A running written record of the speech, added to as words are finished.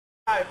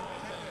5,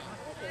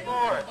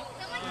 4,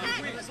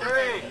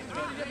 3,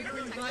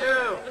 2,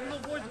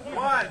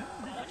 1.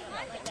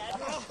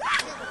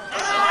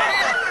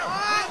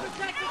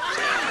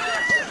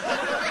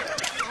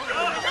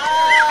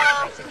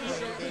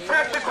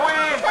 Protect the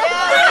queen!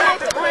 Protect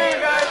the queen,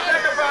 guys!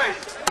 Sacrifice!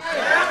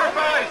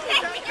 Sacrifice!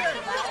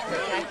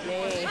 Protect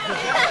me.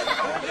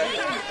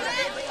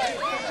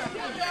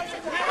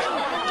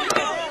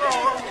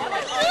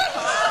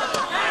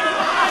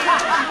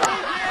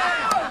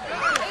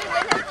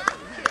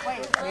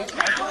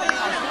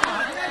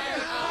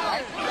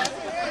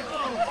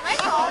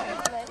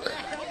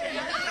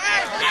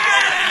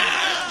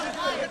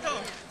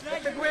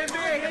 Get the queen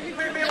bee! Get the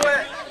queen bee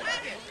wet!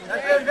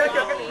 That's it, get the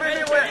queen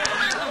bee wet!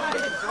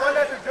 The one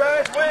that's the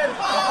driest wins!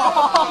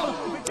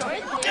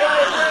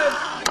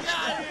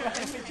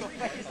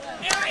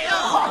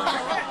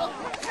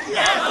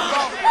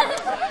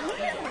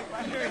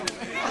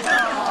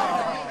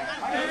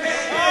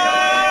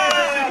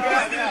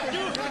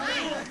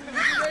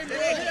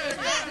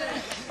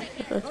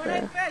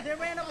 They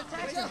ran over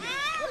Texas.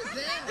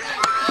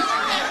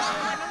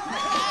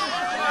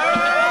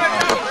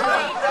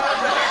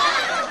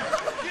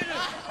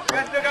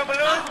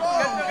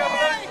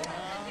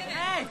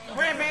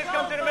 Green beans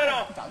come to the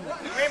middle.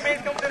 Green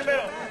beans come to the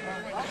middle.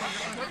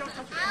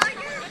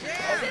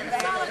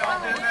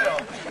 Come to the middle.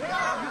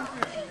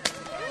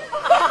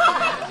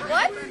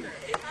 What?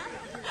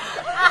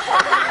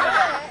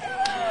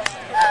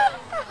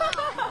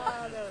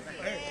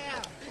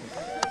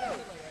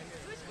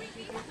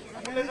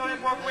 There's only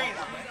 4 queens.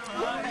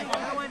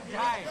 Everyone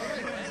died.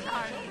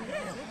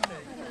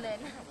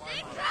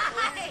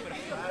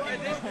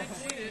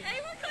 Hey,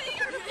 we're cleaning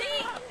your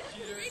feet.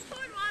 They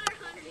poured water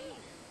on me.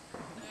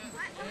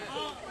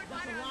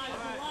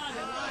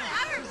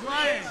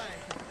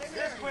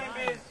 This queen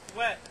bee is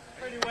wet.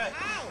 Pretty wet.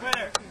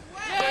 Winner.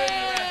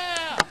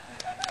 Yeah!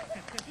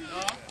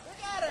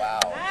 Wow.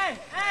 Hey,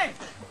 hey!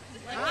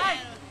 Hi!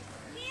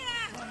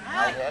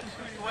 My hip.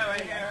 Wet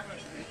right here.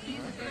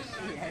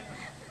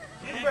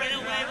 Get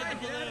away with the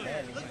balloon.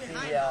 Man, did you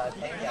see THAH?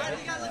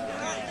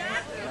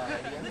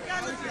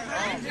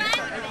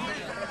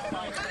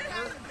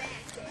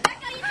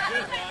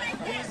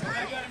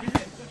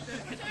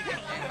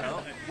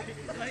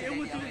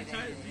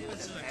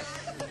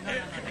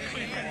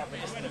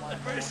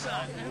 First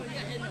shot. Team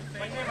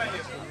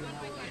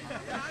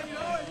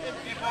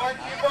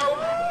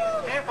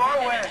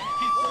 4 wins.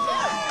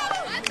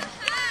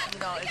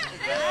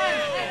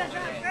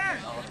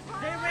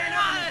 They ran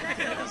on.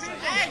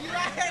 Hey, you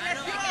right here.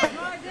 Let's go.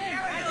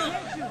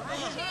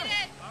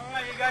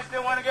 Alright, you guys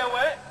still want to get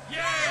wet?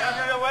 Yeah! You want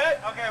to get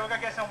wet? Okay, we're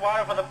going to get some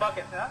water for the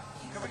buckets, huh?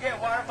 Can we get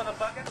water for the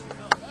buckets?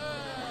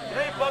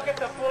 3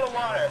 buckets are full of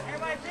water.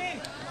 Everybody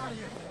sing.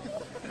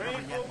 3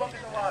 full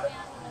buckets of water.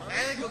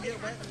 And go get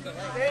wet.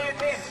 Stay in your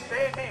team.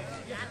 Stay in your team.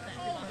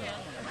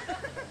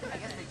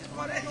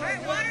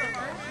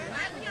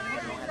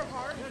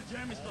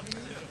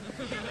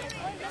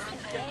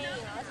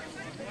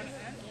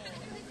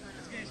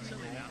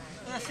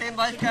 The same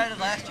lifeguard as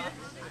last year?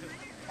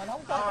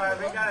 Alright,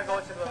 we got to go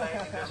to the lane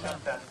and do some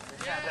tests. We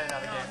can't play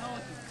another game.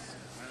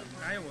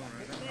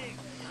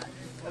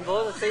 And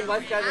below the same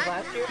lifeguard as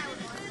last year?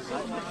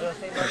 The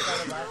same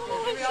lifeguard as last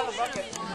year. Give me all the buckets.